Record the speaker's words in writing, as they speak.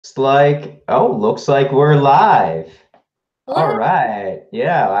Looks like we're live. All Hello. right.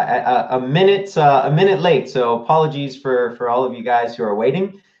 Yeah, a minute late. So apologies for all of you guys who are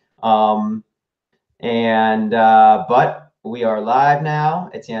waiting. Um, but we are live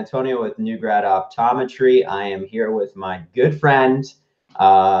now. It's Antonio with New Grad Optometry. I am here with my good friend,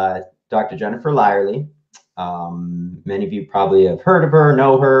 uh, Dr. Jennifer Lyerly. Many of you probably have heard of her,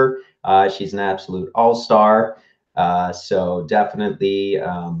 know her. She's an absolute all-star. So definitely,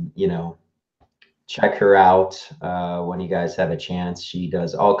 check her out when you guys have a chance. She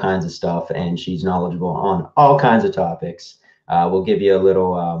does all kinds of stuff and she's knowledgeable on all kinds of topics. We'll give you a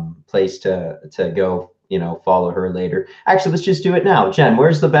little place to go, follow her later. Actually, let's just do it now. Jen,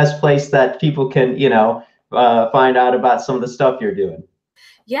 where's the best place that people can, find out about some of the stuff you're doing?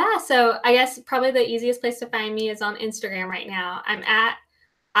 Yeah, so I guess probably the easiest place to find me is on Instagram right now. I'm at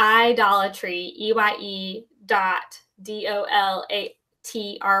Eyedolatry, EYE dot DOLATRY,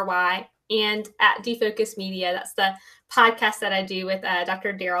 and at Defocus Media. That's the podcast that I do with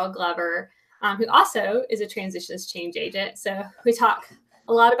Dr. Daryl Glover, who also is a transitions change agent. So we talk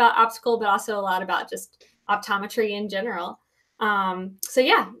a lot about optical, but also a lot about just optometry in general. So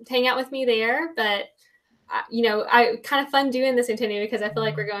yeah, hang out with me there. But I kind of fun doing this, Antonio, because I feel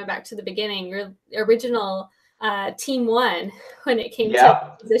like we're going back to the beginning, your original team one when it came to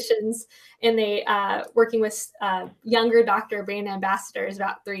Yep. physicians and they working with younger doctor brand ambassadors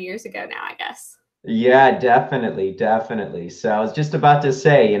about 3 years ago now, I guess. Yeah, definitely, definitely. So I was just about to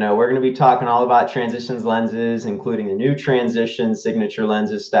say, we're going to be talking all about transitions lenses, including the new transition signature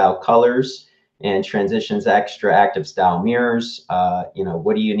lenses style colors and transitions extra active style mirrors.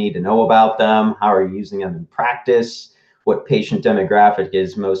 What do you need to know about them? How are you using them in practice? What patient demographic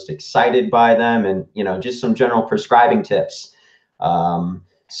is most excited by them? And, just some general prescribing tips.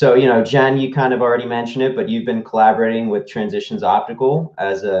 So, Jen, you kind of already mentioned it, but you've been collaborating with Transitions Optical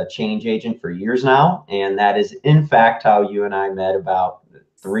as a change agent for years now. And that is, in fact, how you and I met about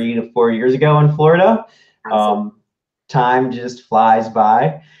 3 to 4 years ago in Florida. Absolutely. Um, Time just flies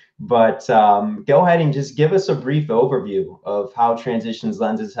by. But go ahead and just give us a brief overview of how Transitions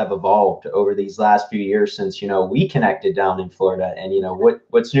lenses have evolved over these last few years since, we connected down in Florida. And,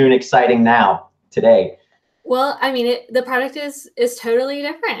 what's new and exciting now, today? Well, I mean, the product is totally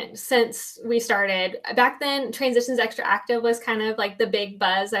different since we started. Back then, Transitions Extra Active was kind of like the big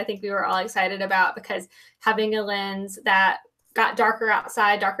buzz I think we were all excited about because having a lens that got darker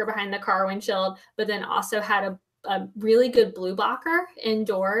outside, darker behind the car windshield, but then also had a really good blue blocker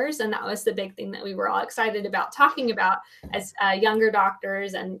indoors. And that was the big thing that we were all excited about talking about as younger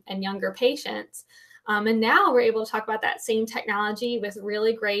doctors and younger patients. And now we're able to talk about that same technology with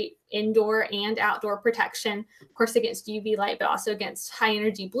really great indoor and outdoor protection, of course, against UV light, but also against high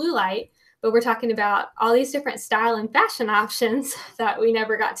energy blue light. But we're talking about all these different style and fashion options that we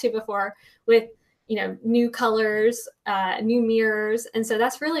never got to before with new colors, new mirrors. And so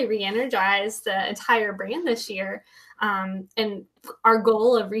that's really re-energized the entire brand this year. And our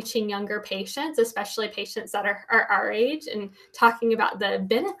goal of reaching younger patients, especially patients that are our age, and talking about the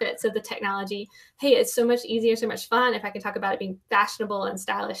benefits of the technology. Hey, it's so much easier, so much fun if I can talk about it being fashionable and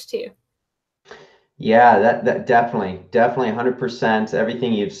stylish too. Yeah, that definitely 100%.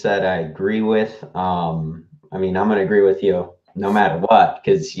 Everything you've said, I agree with. I mean, I'm going to agree with you no matter what,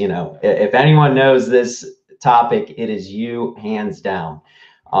 because, if anyone knows this topic, it is you, hands down.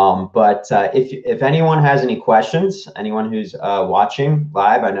 But if anyone has any questions, anyone who's watching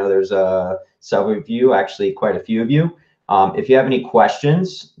live, I know there's several of you, actually quite a few of you. If you have any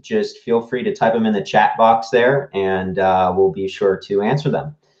questions, just feel free to type them in the chat box there, and we'll be sure to answer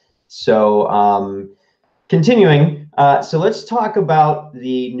them. So continuing, so let's talk about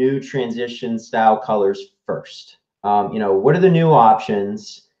the new transition style colors first. What are the new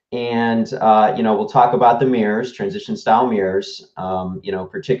options? And, we'll talk about the mirrors, transition style mirrors,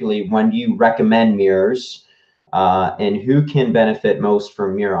 particularly when do you recommend mirrors and who can benefit most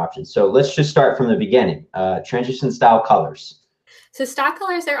from mirror options. So let's just start from the beginning. Transition style colors. So stock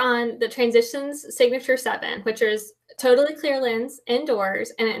colors are on the Transitions Signature 7, which is totally clear lens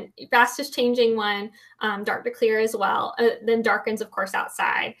indoors and fastest changing one, dark to clear as well. Then darkens, of course,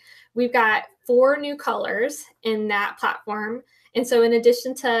 outside. We've got 4 new colors in that platform. And so in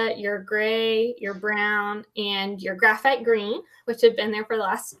addition to your gray, your brown, and your graphite green, which have been there for the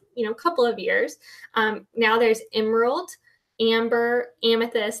last couple of years, now there's emerald, amber,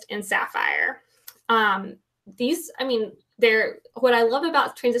 amethyst, and sapphire. These, I mean, they're what I love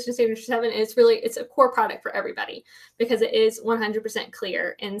about Transition Signature 7 is really it's a core product for everybody because it is 100%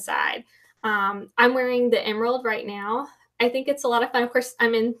 clear inside. I'm wearing the emerald right now. I think it's a lot of fun. Of course,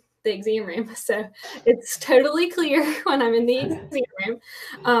 I'm in the exam room. So it's totally clear when I'm in the exam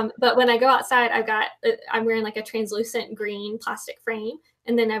room. But when I go outside, I'm wearing like a translucent green plastic frame.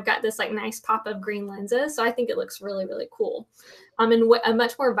 And then I've got this like nice pop of green lenses. So I think it looks really, really cool. And a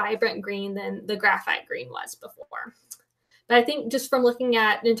much more vibrant green than the graphite green was before. But I think just from looking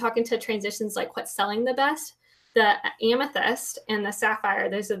at and talking to transitions, like what's selling the best, the amethyst and the sapphire,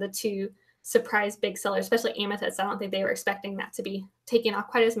 those are the two surprise big sellers, especially amethyst. I don't think they were expecting that to be taken off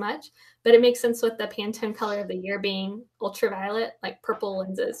quite as much, but it makes sense with the Pantone color of the year being ultraviolet, like purple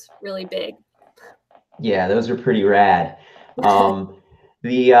lenses, really big. Yeah, those are pretty rad. So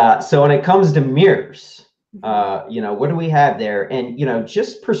when it comes to mirrors, what do we have there? And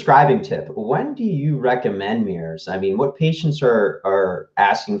just prescribing tip. When do you recommend mirrors? I mean, what patients are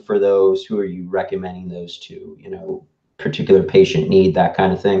asking for those? Who are you recommending those to? Particular patient need, that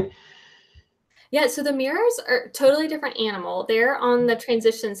kind of thing. Yeah, so the mirrors are totally different animal. They're on the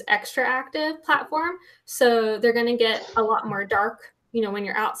Transitions Extra Active platform, so they're going to get a lot more dark, when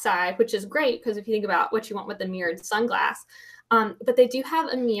you're outside, which is great because if you think about what you want with the mirrored sunglass. But they do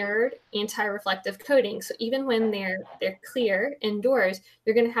have a mirrored anti-reflective coating, so even when they're clear indoors,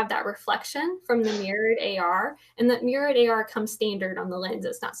 you're going to have that reflection from the mirrored AR, and that mirrored AR comes standard on the lens.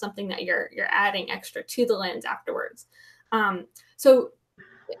 It's not something that you're adding extra to the lens afterwards. So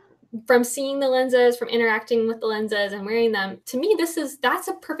from seeing the lenses, from interacting with the lenses and wearing them, to me, that's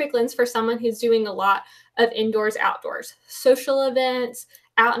a perfect lens for someone who's doing a lot of indoors, outdoors, social events,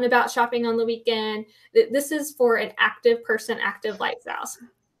 out and about shopping on the weekend. This is for an active person, active lifestyles.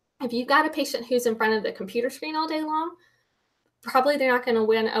 If you've got a patient who's in front of the computer screen all day long, probably they're not going to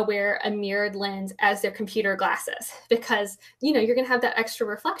want to wear a mirrored lens as their computer glasses because you're going to have that extra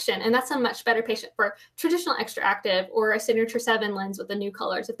reflection, and that's a much better patient for traditional extra active or a signature 7 lens with the new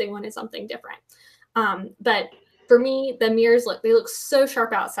colors if they wanted something different. But for me, the mirrors look so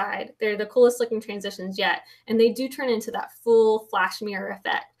sharp outside. They're the coolest looking transitions yet, and they do turn into that full flash mirror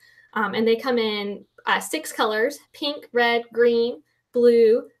effect. And they come in 6 colors: pink, red, green,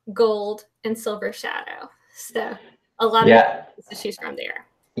 blue, gold, and silver shadow. So a lot of Yeah. to choose from there.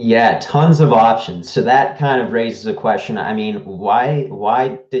 Yeah, tons of options. So that kind of raises a question. I mean,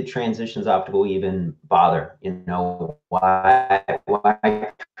 why did Transitions Optical even bother? Why?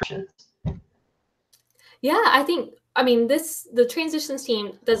 Yeah, the transitions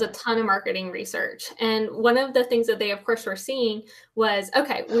team does a ton of marketing research. And one of the things that they, of course, were seeing was,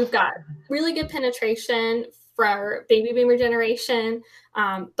 okay, we've got really good penetration for our baby boomer generation.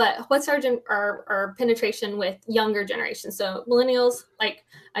 But what's our penetration with younger generations? So millennials, like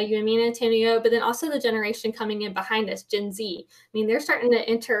you and me and Antonio, but then also the generation coming in behind us, Gen Z. I mean, they're starting to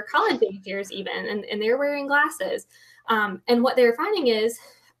enter college age years even, and they're wearing glasses. And what they're finding is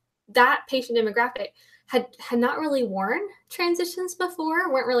that patient demographic had not really worn transitions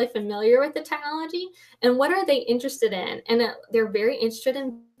before, weren't really familiar with the technology. And what are they interested in? And they're very interested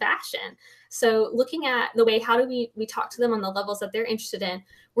in fashion. So looking at the way, how do we talk to them on the levels that they're interested in?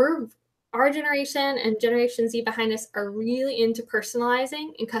 Our generation and Generation Z behind us are really into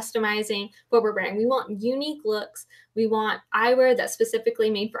personalizing and customizing what we're wearing. We want unique looks. We want eyewear that's specifically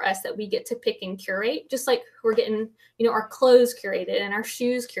made for us that we get to pick and curate, just like we're getting, our clothes curated and our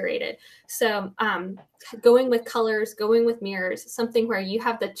shoes curated. So going with colors, going with mirrors, something where you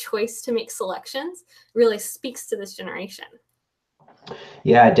have the choice to make selections really speaks to this generation.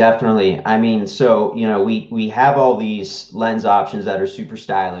 Yeah, definitely. I mean, so we have all these lens options that are super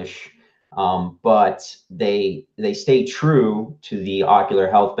stylish, but they stay true to the ocular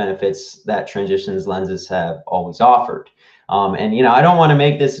health benefits that Transitions lenses have always offered. And I don't want to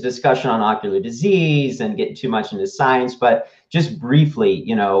make this a discussion on ocular disease and get too much into science, but just briefly,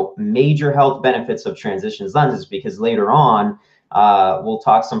 major health benefits of Transitions lenses, because later on we'll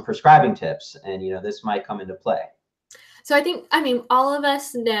talk some prescribing tips, and this might come into play. So all of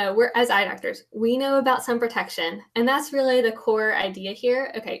us know, we're as eye doctors, we know about sun protection, and that's really the core idea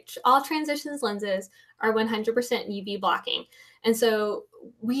here. Okay, all Transitions lenses are 100% UV blocking. And so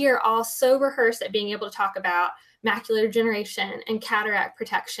we are all so rehearsed at being able to talk about macular degeneration and cataract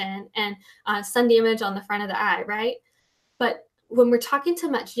protection and sun damage on the front of the eye, right? But when we're talking to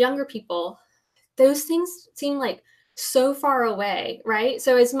much younger people, those things seem like so far away, right?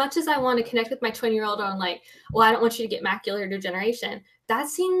 So as much as I want to connect with my 20-year-old on like, well, I don't want you to get macular degeneration, that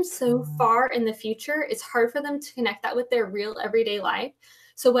seems so far in the future. It's hard for them to connect that with their real everyday life.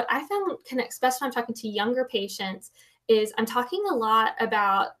 So what I found connects best when I'm talking to younger patients is I'm talking a lot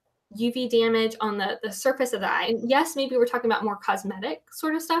about UV damage on the surface of the eye. And yes, maybe we're talking about more cosmetic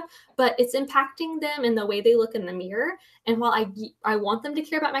sort of stuff, but it's impacting them in the way they look in the mirror. And while I want them to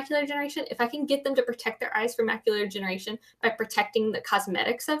care about macular degeneration, if I can get them to protect their eyes from macular degeneration by protecting the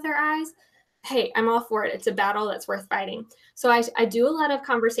cosmetics of their eyes, hey, I'm all for it. It's a battle that's worth fighting. So I do a lot of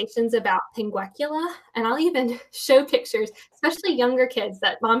conversations about pinguecula, and I'll even show pictures, especially younger kids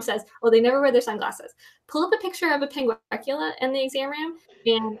that mom says, oh, they never wear their sunglasses. Pull up a picture of a pinguecula in the exam room,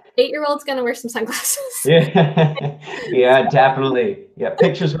 and 8-year-old's going to wear some sunglasses. Yeah, yeah, definitely. Yeah,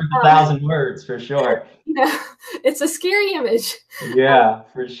 pictures worth a um, thousand words for sure. it's a scary image. Yeah,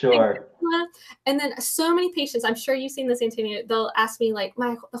 for sure. And then so many patients, I'm sure you've seen this, Antonio, they'll ask me like,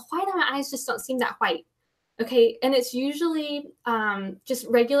 the white of my eyes just don't seem that white. Okay, and it's usually just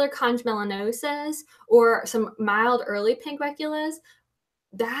regular conjumelanosis or some mild early pingueculas.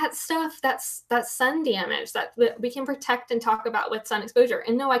 That stuff, that's sun damage that we can protect and talk about with sun exposure.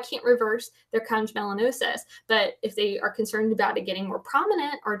 And no, I can't reverse their conjumelanosis, but if they are concerned about it getting more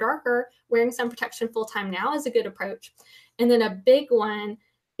prominent or darker, wearing sun protection full time now is a good approach. And then a big one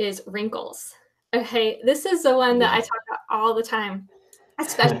is wrinkles. Okay, this is the one that I talk about all the time,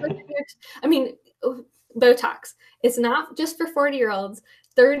 especially I mean, Botox. It's not just for 40-year-olds.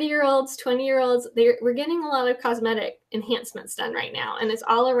 30-year-olds, 20-year-olds, we're getting a lot of cosmetic enhancements done right now. And it's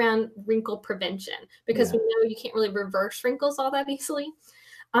all around wrinkle prevention because we know you can't really reverse wrinkles all that easily.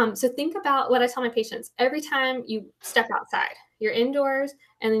 So think about what I tell my patients. Every time you step outside, you're indoors,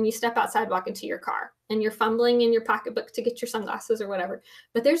 and then you step outside, walk into your car, and you're fumbling in your pocketbook to get your sunglasses or whatever.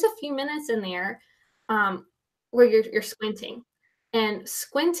 But there's a few minutes in there where you're squinting. And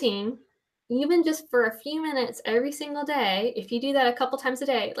squinting, even just for a few minutes every single day, if you do that a couple times a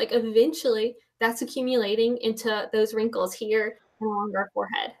day, like eventually that's accumulating into those wrinkles here and along our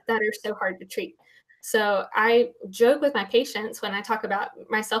forehead that are so hard to treat. So I joke with my patients when I talk about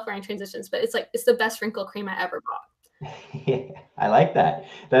myself wearing transitions, but it's like it's the best wrinkle cream I ever bought. Yeah, I like that.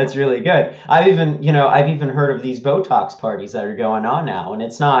 That's really good. I've even heard of these Botox parties that are going on now, and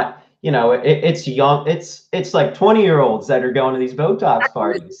it's not, it's young, it's like 20-year-olds that are going to these Botox I'm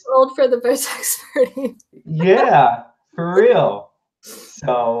parties. old for the Botox party. Yeah, for real.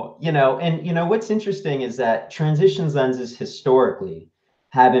 So, what's interesting is that transitions lenses historically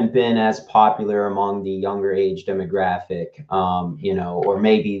haven't been as popular among the younger age demographic, or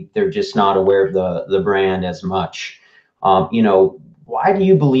maybe they're just not aware of the brand as much. Why do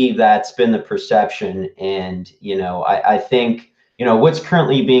you believe that's been the perception? And, I think, what's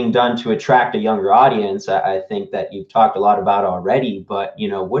currently being done to attract a younger audience, I think that you've talked a lot about already, but,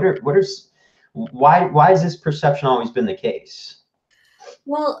 why has this perception always been the case?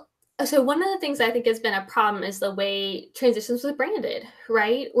 Well, so one of the things I think has been a problem is the way transitions was branded,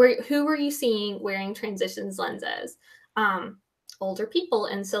 right? Who were you seeing wearing transitions lenses? Um, Older people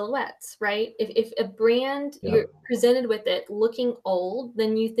in silhouettes, right? If a brand you're Yep. presented with it looking old,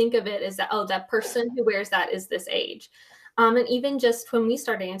 then you think of it as that, oh, that person who wears that is this age. And even just when we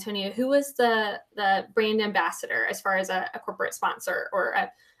started, Antonio, who was the brand ambassador as far as a corporate sponsor or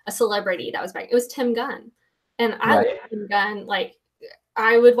a celebrity that was buying? It was Tim Gunn. And I love Right. Tim Gunn. Like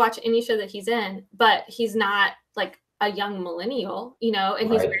I would watch any show that he's in, but he's not like a young millennial, and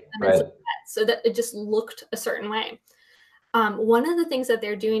he's Right. wearing them in Right. silhouette, so that it just looked a certain way. One of the things that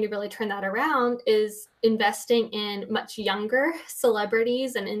they're doing to really turn that around is investing in much younger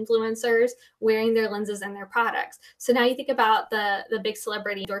celebrities and influencers wearing their lenses and their products. So now you think about the big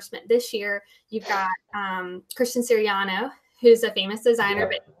celebrity endorsement this year. You've got Christian Siriano, who's a famous designer,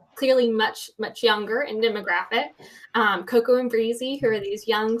 but Yep. clearly much younger in demographic. Coco and Breezy, who are these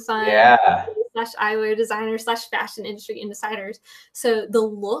young, fun Yeah. slash eyewear designers slash fashion industry insiders. So the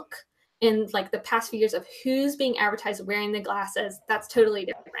look in like the past few years of who's being advertised wearing the glasses, that's totally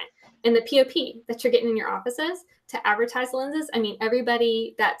different. And the POP that you're getting in your offices to advertise lenses, I mean,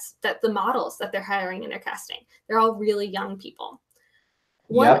 everybody that's the models that they're hiring and they're casting, they're all really young people.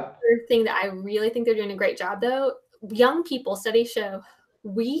 One Yep. other thing that I really think they're doing a great job though, young people, studies show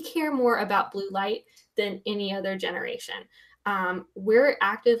we care more about blue light than any other generation. We're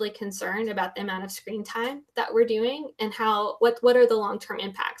actively concerned about the amount of screen time that we're doing and what are the long-term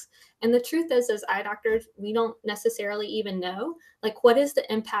impacts. And the truth is, as eye doctors, we don't necessarily even know, like, what is the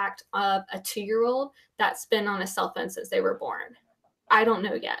impact of a 2-year-old that's been on a cell phone since they were born? I don't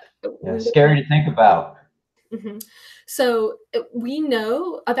know yet. Yeah. We don't know. Scary to think about. Mhm. So we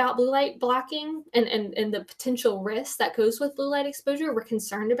know about blue light blocking and the potential risk that goes with blue light exposure. We're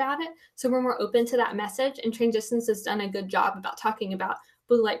concerned about it. So we're more open to that message. And Transitions has done a good job about talking about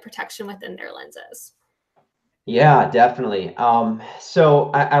blue light protection within their lenses. Yeah, definitely.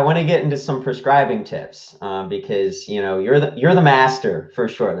 So I want to get into some prescribing tips because you're the master for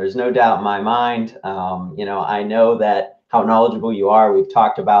sure. There's no doubt in my mind. I know that how knowledgeable you are. We've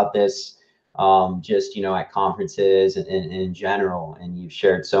talked about this just at conferences and in general, and you've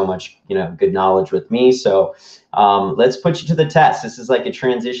shared so much good knowledge with me. So let's put you to the test. This is like a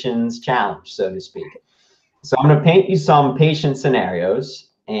transitions challenge, so to speak. So I'm going to paint you some patient scenarios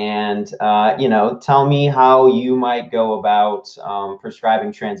and, tell me how you might go about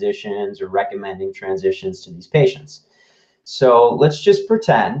prescribing transitions or recommending transitions to these patients. So let's just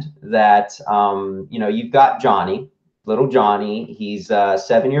pretend that, you've got Johnny, little Johnny. He's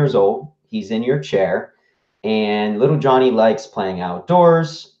 7 years old. He's in your chair. And little Johnny likes playing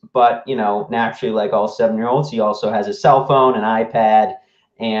outdoors, but, naturally, like all 7-year-olds, he also has a cell phone, an iPad,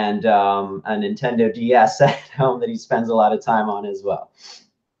 and a Nintendo DS at home that he spends a lot of time on as well.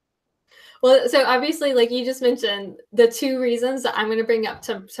 Well, so obviously, like you just mentioned, the two reasons that I'm going to bring up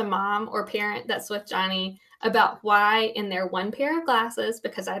to mom or parent that's with Johnny about why in their one pair of glasses,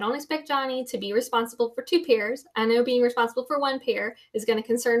 because I don't expect Johnny to be responsible for two pairs. I know being responsible for one pair is going to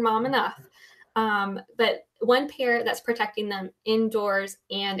concern mom enough. But one pair that's protecting them indoors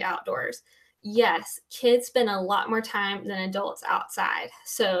and outdoors. Yes, kids spend a lot more time than adults outside.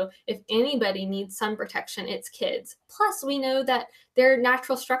 So if anybody needs sun protection, it's kids. Plus, we know that their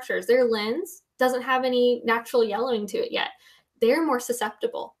natural structures, their lens doesn't have any natural yellowing to it yet. They're more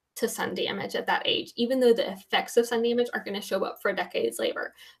susceptible to sun damage at that age, even though the effects of sun damage are going to show up for decades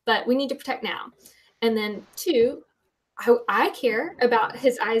later. But we need to protect now. And then two, I care about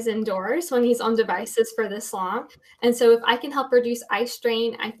his eyes indoors when he's on devices for this long. And so if I can help reduce eye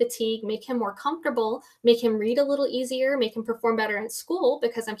strain, eye fatigue, make him more comfortable, make him read a little easier, make him perform better in school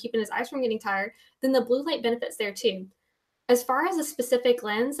because I'm keeping his eyes from getting tired, then the blue light benefits there too. As far as a specific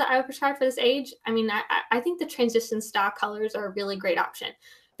lens that I would prescribe for this age, I mean, I think the transition style colors are a really great option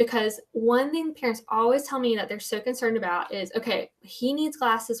because one thing parents always tell me that they're so concerned about is, okay, he needs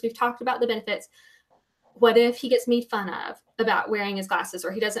glasses. We've talked about the benefits. What if he gets made fun of about wearing his glasses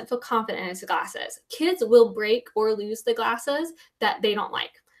or he doesn't feel confident in his glasses? Kids will break or lose the glasses that they don't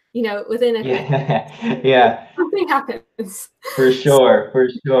like, within Yeah, yeah, something happens. for So sure, for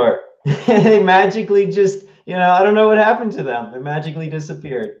sure. They magically just, I don't know what happened to them. They magically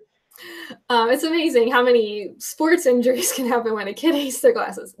disappeared. it's amazing how many sports injuries can happen when a kid hates their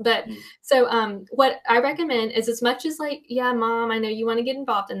glasses. But Mm. so what I recommend is as much as like, yeah, mom, I know you want to get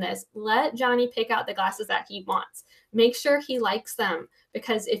involved in this, let Johnny pick out the glasses that he wants. Make sure he likes them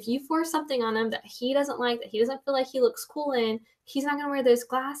because if you force something on him that he doesn't like, that he doesn't feel like he looks cool in, he's not going to wear those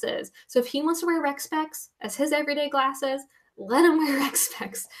glasses. So if he wants to wear rec specs as his everyday glasses, let him wear rec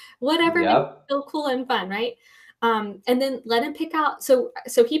specs. Whatever makes him Yep. feel cool and fun, right? And then let him pick out. So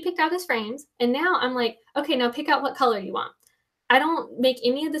he picked out his frames, and now I'm like, okay, now pick out what color you want. I don't make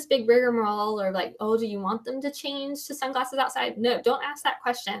any of this big rigmarole or like, oh, do you want them to change to sunglasses outside? No, don't ask that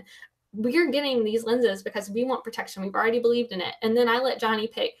question. We're getting these lenses because we want protection. We've already believed in it. And then I let Johnny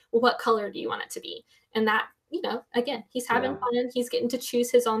pick, well, what color do you want it to be? And that, again, he's having Yeah. fun. He's getting to choose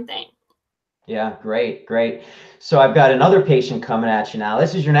his own thing. Yeah, great, great. So I've got another patient coming at you now.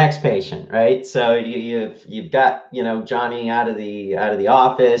 This is your next patient, right? So you've got Johnny out of the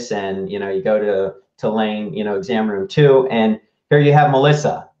office, and you go to lane exam room 2, and here you have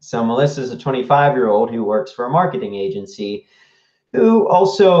Melissa. So Melissa's a 25-year-old who works for a marketing agency who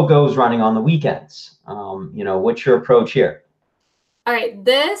also goes running on the weekends. What's your approach here? All right,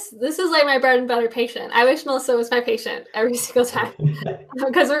 this is like my bread and butter patient. I wish Melissa was my patient every single time.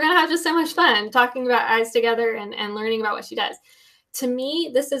 Because we're going to have just so much fun talking about eyes together and learning about what she does. To me,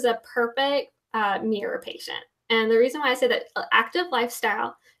 this is a perfect mirror patient. And the reason why I say that active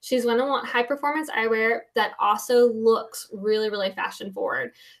lifestyle, she's going to want high performance eyewear that also looks really, really fashion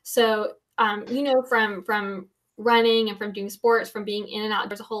forward. So, from running and from doing sports, from being in and out,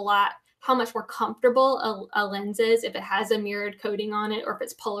 there's a whole lot how much more comfortable a lens is if it has a mirrored coating on it or if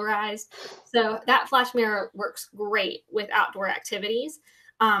it's polarized. So that flash mirror works great with outdoor activities.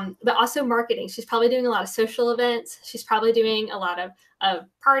 But also marketing. She's probably doing a lot of social events. She's probably doing a lot of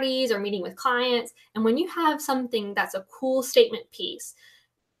parties or meeting with clients. And when you have something that's a cool statement piece,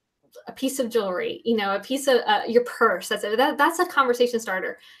 a piece of jewelry, a piece of your purse, that's a conversation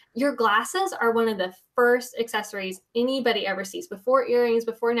starter. Your glasses are one of the first accessories anybody ever sees before earrings,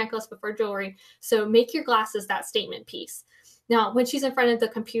 before necklace, before jewelry. So make your glasses that statement piece. Now, when she's in front of the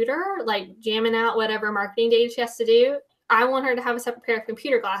computer, like jamming out whatever marketing data she has to do, I want her to have a separate pair of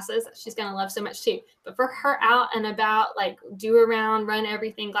computer glasses that she's going to love so much too. But for her out and about, like do around, run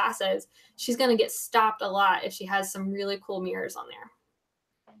everything glasses, she's going to get stopped a lot if she has some really cool mirrors on there.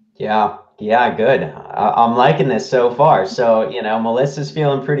 Yeah, yeah, good. I'm liking this so far. So, Melissa's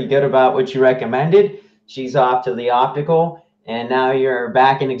feeling pretty good about what you recommended. She's off to the optical, and now you're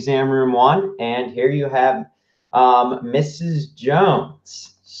back in exam room one. And here you have Mrs.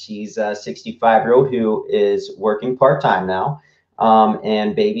 Jones. She's a 65-year-old who is working part-time now,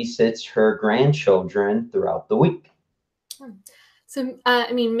 and babysits her grandchildren throughout the week. So,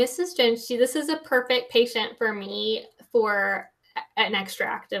 I mean, Mrs. Jones, this is a perfect patient for me for an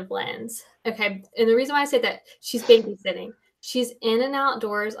extractive lens. Okay. And the reason why I say that, she's babysitting. She's in and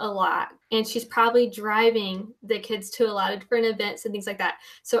outdoors a lot, and she's probably driving the kids to a lot of different events and things like that.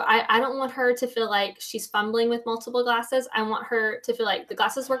 So I don't want her to feel like she's fumbling with multiple glasses. I want her to feel like the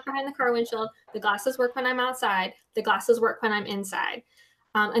glasses work behind the car windshield, the glasses work when I'm outside, the glasses work when I'm inside.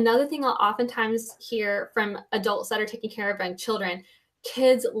 Another thing I'll oftentimes hear from adults that are taking care of young children,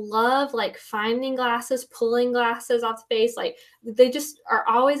 kids love like finding glasses, pulling glasses off the face. Like they just are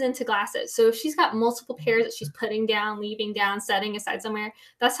always into glasses. So if she's got multiple pairs that she's putting down, leaving down, setting aside somewhere,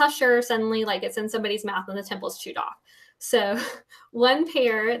 that's how sure suddenly like it's in somebody's mouth and the temple's chewed off. So one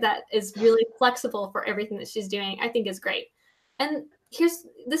pair that is really flexible for everything that she's doing, I think is great. And this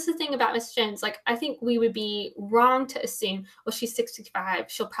is the thing about Miss Jones. Like, I think we would be wrong to assume, well, she's 65,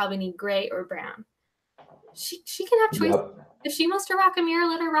 she'll probably need gray or brown. She can have choices. Yep. If she wants to rock a mirror,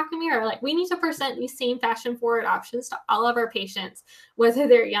 let her rock a mirror. Like, we need to present these same fashion forward options to all of our patients, whether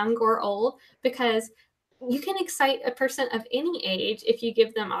they're young or old, because you can excite a person of any age if you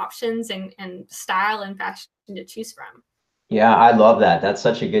give them options and style and fashion to choose from. Yeah, I love that. That's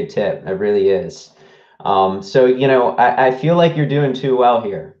such a good tip. It really is. So, I feel like you're doing too well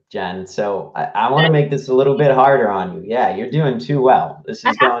here, Jen. So I want to make this a little bit harder on you. Yeah, you're doing too well. This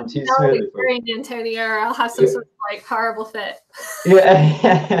I is have going to too know smoothly for you. the Antonio, or I'll have some sort of like horrible fit.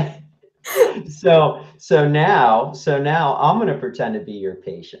 Yeah. So now I'm going to pretend to be your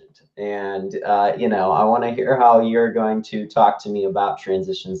patient, and I want to hear how you're going to talk to me about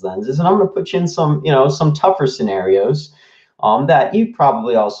transitions lenses, and I'm going to put you in some tougher scenarios, that you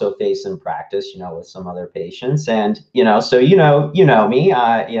probably also face in practice, with some other patients, and so me,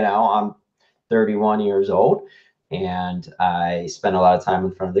 I'm 31 years old, and I spend a lot of time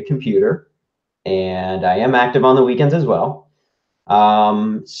in front of the computer, and I am active on the weekends as well.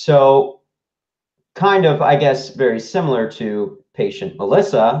 So kind of, I guess, very similar to patient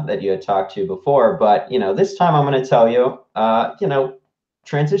Melissa that you had talked to before, but this time I'm going to tell you,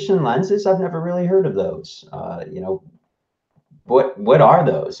 transition lenses. I've never really heard of those. What are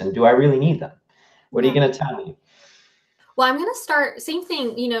those, and do I really need them? What are you Yeah. going to tell me? Well, I'm going to start same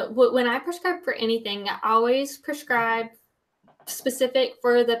thing. When I prescribe for anything, I always prescribe specific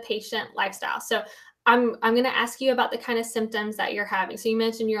for the patient lifestyle. So I'm going to ask you about the kind of symptoms that you're having. So you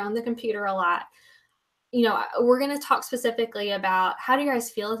mentioned you're on the computer a lot. We're going to talk specifically about, how do your eyes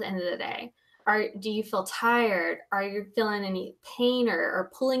feel at the end of the day? Do you feel tired? Are you feeling any pain or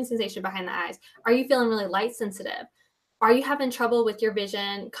pulling sensation behind the eyes? Are you feeling really light sensitive? Are you having trouble with your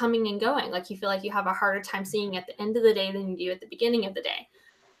vision coming and going? Like you feel like you have a harder time seeing at the end of the day than you do at the beginning of the day.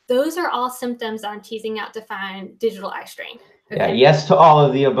 Those are all symptoms that I'm teasing out to find digital eye strain. Yeah, Okay. yes to all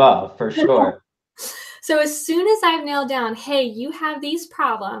of the above for sure. So as soon as I've nailed down, hey, you have these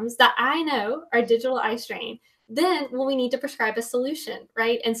problems that I know are digital eye strain, then we need to prescribe a solution,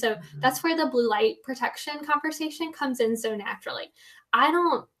 right? And so that's where the blue light protection conversation comes in so naturally. I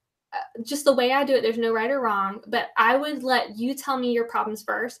don't just the way I do it, there's no right or wrong, but I would let you tell me your problems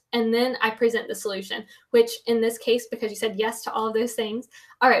first, and then I present the solution, which in this case, because you said yes to all of those things,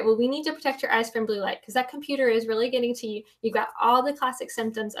 all right, well, we need to protect your eyes from blue light because that computer is really getting to you. You've got all the classic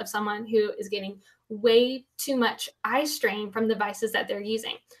symptoms of someone who is getting way too much eye strain from the devices that they're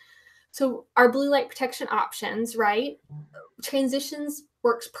using. So our blue light protection options, right? Transitions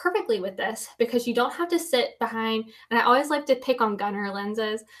works perfectly with this because you don't have to sit behind, and I always like to pick on gunner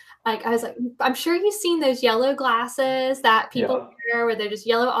lenses. Like I was like, I'm sure you've seen those yellow glasses that people Yeah, wear where they're just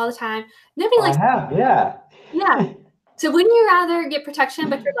yellow all the time. Nobody I likes, have. Yeah. yeah. So wouldn't you rather get protection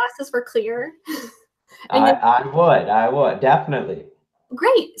but your glasses were clear? And I would definitely.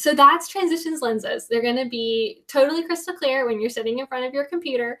 great. So that's transitions lenses. They're going to be totally crystal clear when you're sitting in front of your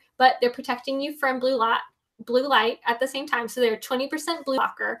computer, but they're protecting you from blue light at the same time. So they're 20% blue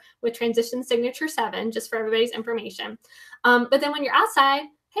blocker with transition signature 7, just for everybody's information. But then when you're outside,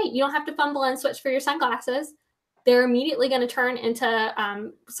 hey, you don't have to fumble and switch for your sunglasses. They're immediately going to turn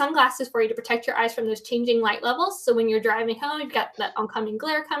into sunglasses for you to protect your eyes from those changing light levels. So when you're driving home, you've got that oncoming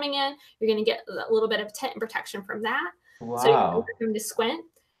glare coming in. You're going to get a little bit of tint and protection from that. So you're Wow. going to squint.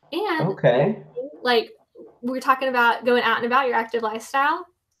 And Okay. like we're talking about going out and about your active lifestyle,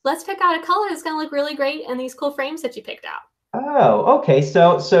 let's pick out a color that's going to look really great in these cool frames that you picked out. Oh, okay.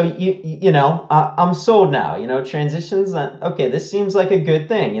 So I'm sold now. Transitions. Okay, this seems like a good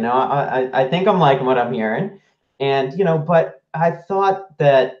thing. I think I'm liking what I'm hearing, and but I thought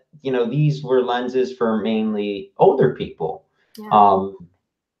that these were lenses for mainly older people. Yeah. Um,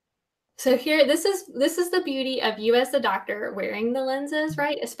 So here, this is the beauty of you as the doctor wearing the lenses,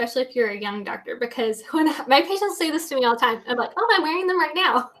 right? Especially if you're a young doctor, because when my patients say this to me all the time, I'm like, "Oh, I'm wearing them right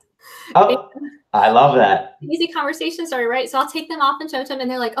now." And oh, I love that. easy conversation starter, right? So I'll take them off and show them, and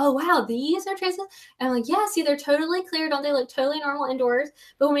they're like, "Oh, wow, these are traces." And I'm like, "Yeah, see, they're totally clear. Don't they look totally normal indoors?"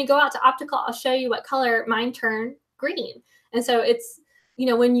 But when we go out to optical, I'll show you what color mine turn green. And so it's,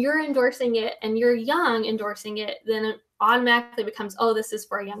 when you're endorsing it and you're young endorsing it, then it automatically becomes, "Oh, this is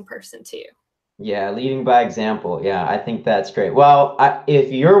for a young person too." Yeah, leading by example. Yeah, I think that's great. Well,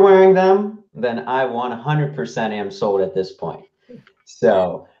 if you're wearing them, then I 100% am sold at this point.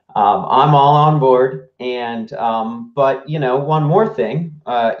 So I'm all on board. And but one more thing,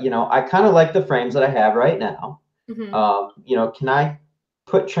 I kind of like the frames that I have right now. Mhm. Can I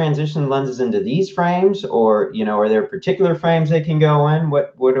put transition lenses into these frames, or are there particular frames they can go in?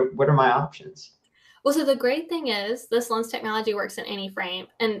 What are my options? Well, so the great thing is this lens technology works in any frame.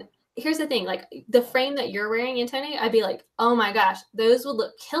 And here's the thing, like the frame that you're wearing, Antonio, I'd be like, oh my gosh, those would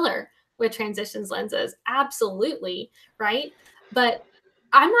look killer with transitions lenses. Absolutely. Right. But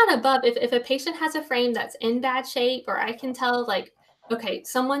I'm not above if a patient has a frame that's in bad shape, or I can tell like, okay,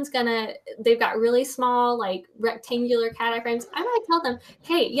 they've got really small, like rectangular cat eye frames. I might tell them,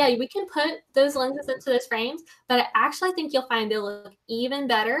 hey, yeah, we can put those lenses into those frames, but I actually think you'll find they'll look even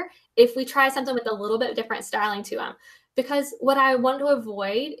better if we try something with a little bit different styling to them. Because what I want to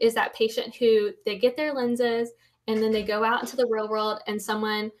avoid is that patient who they get their lenses and then they go out into the real world and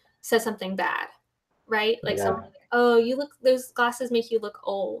someone says something bad, right? Like someone, Yeah, oh, those glasses make you look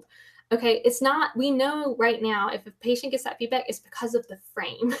old. Okay, it's not, we know right now if a patient gets that feedback, it's because of the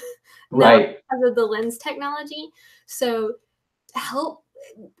frame, not right. because of the lens technology. So help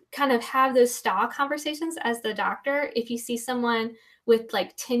kind of have those style conversations as the doctor. If you see someone with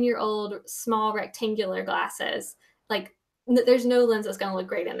like 10-year-old small rectangular glasses, like there's no lens that's going to look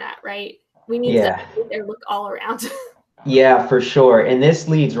great in that, right? We need to Yeah. make their look all around. Yeah, for sure. And this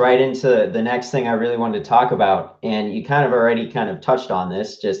leads right into the next thing I really wanted to talk about. And you kind of already kind of touched on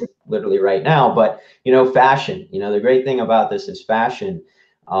this just literally right now, but fashion. The great thing about this is fashion.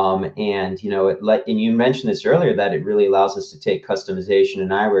 And and you mentioned this earlier that it really allows us to take customization and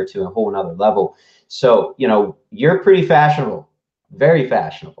eyewear to a whole nother level. So, you're pretty fashionable, very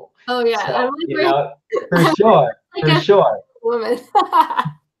fashionable. Oh yeah, So, for I'm sure, like for a sure. woman.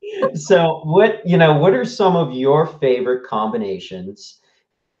 So what are some of your favorite combinations,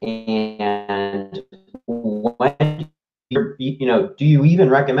 and when do you even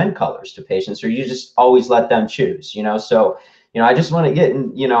recommend colors to patients, or you just always let them choose? So I just want to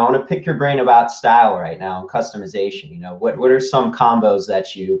I want to pick your brain about style right now and customization. What are some combos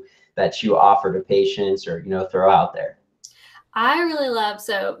that you offer to patients, or throw out there? I really love,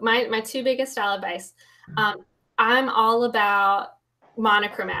 so my two biggest style advice. Um, I'm all about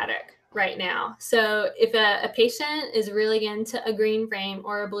monochromatic right now. So if a patient is really into a green frame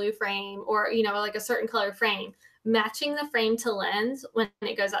or a blue frame, or like a certain color frame, matching the frame to lens when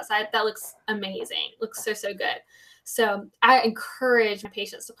it goes outside, that looks amazing. Looks so good. So I encourage my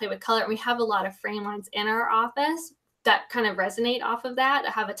patients to play with color. And we have a lot of frame lines in our office that kind of resonate off of that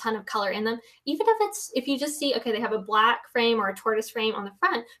have a ton of color in them. Even if you just see, okay, they have a black frame or a tortoise frame on the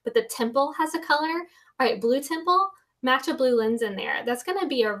front, but the temple has a color. All right, blue temple, match a blue lens in there. That's going to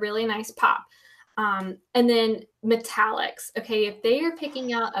be a really nice pop. And then metallics. Okay, if they are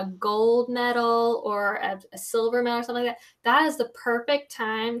picking out a gold medal or a silver medal or something like that, that is the perfect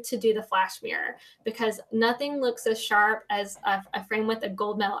time to do the flash mirror, because nothing looks as sharp as a frame with a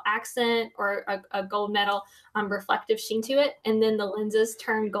gold medal accent or a gold medal reflective sheen to it. And then the lenses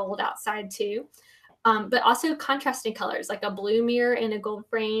turn gold outside too. But also contrasting colors, like a blue mirror in a gold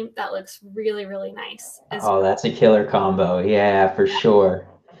frame, that looks really, really nice as Oh, well. that's a killer combo. Yeah, for sure.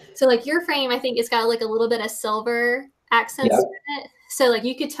 So like your frame, I think it's got like a little bit of silver accents Yep. to it. So like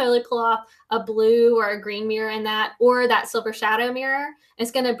you could totally pull off a blue or a green mirror in that, or that silver shadow mirror.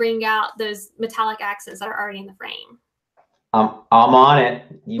 It's going to bring out those metallic accents that are already in the frame. I'm on it.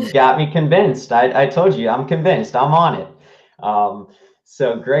 You've got me convinced. I told you I'm convinced. I'm on it. Um,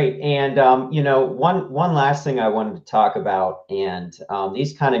 so great. And one last thing I wanted to talk about, and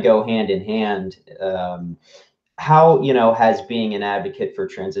these kind of go hand in hand. How has being an advocate for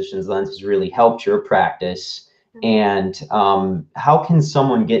transitions lenses really helped your practice, and how can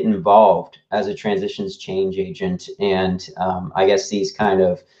someone get involved as a transitions change agent? And I guess these kind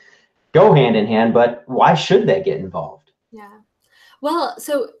of go hand in hand, but why should they get involved? Yeah. Well,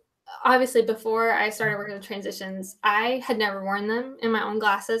 so obviously before I started working with transitions, I had never worn them in my own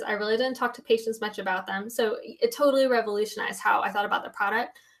glasses. I really didn't talk to patients much about them. So it totally revolutionized how I thought about the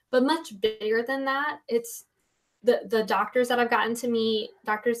product. But much bigger than that, it's the doctors that I've gotten to meet,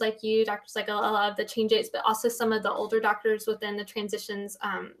 doctors like you, doctors like a lot of the change aids, but also some of the older doctors within the transitions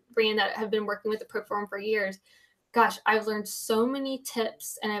brand that have been working with the Proform for years. Gosh, I've learned so many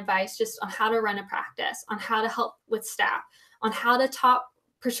tips and advice just on how to run a practice, on how to help with staff, on how to talk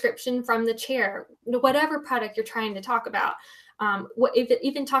prescription from the chair, whatever product you're trying to talk about.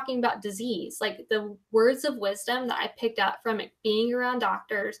 Even talking about disease, like the words of wisdom that I picked up from it being around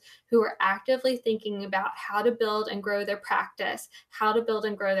doctors who are actively thinking about how to build and grow their practice, how to build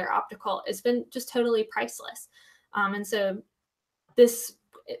and grow their optical, it's been just totally priceless. And so this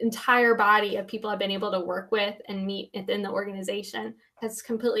entire body of people I've been able to work with and meet within the organization has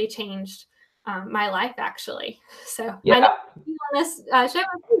completely changed my life, actually. So I know Yeah, you on this show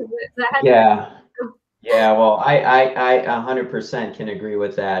too, but I had yeah. to. Yeah, well, I 100% can agree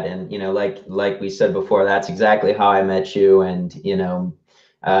with that. And, like we said before, that's exactly how I met you. And,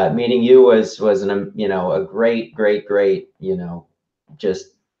 meeting you was a great, great, great,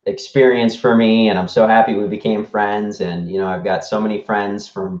 just experience for me. And I'm so happy we became friends. And, I've got so many friends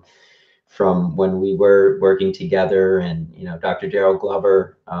from when we were working together, and Dr. Daryl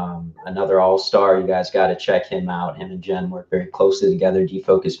Glover, another all-star. You guys got to check him out. Him and Jen work very closely together.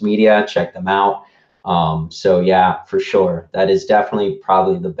 Defocus Media, check them out. So yeah, for sure, that is definitely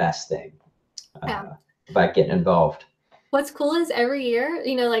probably the best thing Yeah. about getting involved. What's cool is every year,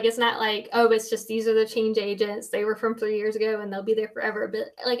 like it's not like, oh, it's just these are the change agents. They were from 3 years ago and they'll be there forever.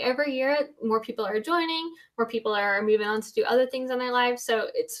 But like every year, more people are joining, more people are moving on to do other things in their lives. So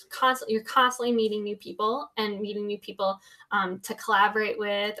you're constantly meeting new people and meeting new people to collaborate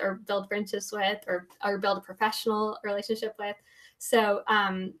with or build friendships with or build a professional relationship with. So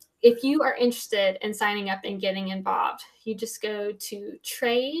if you are interested in signing up and getting involved, you just go to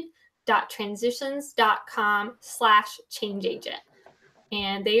trade.transitions.com/change agent.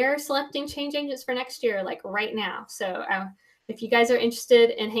 And they are selecting change agents for next year, like right now. So if you guys are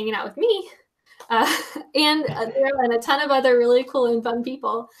interested in hanging out with me uh, and Daryl and a ton of other really cool and fun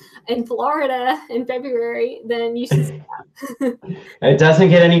people in Florida in February, then you should. It doesn't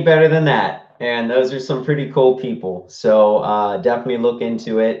get any better than that. And those are some pretty cool people. So definitely look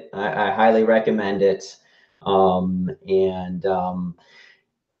into it. I highly recommend it. And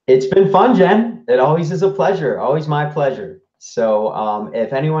It's been fun, Jen. It always is a pleasure. Always my pleasure. So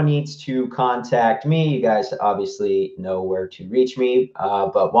if anyone needs to contact me, you guys obviously know where to reach me.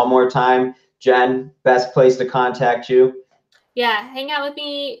 But one more time, Jen, best place to contact you. Yeah, hang out with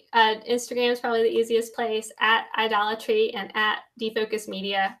me. Instagram is probably the easiest place, at Idolatry and at Defocus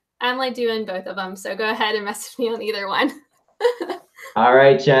Media. I'm like doing both of them, so go ahead and message me on either one. All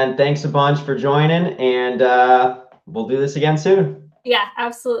right, Jen, thanks a bunch for joining, and we'll do this again soon. Yeah,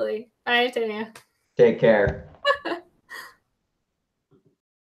 absolutely. Bye, Tanya. Take care.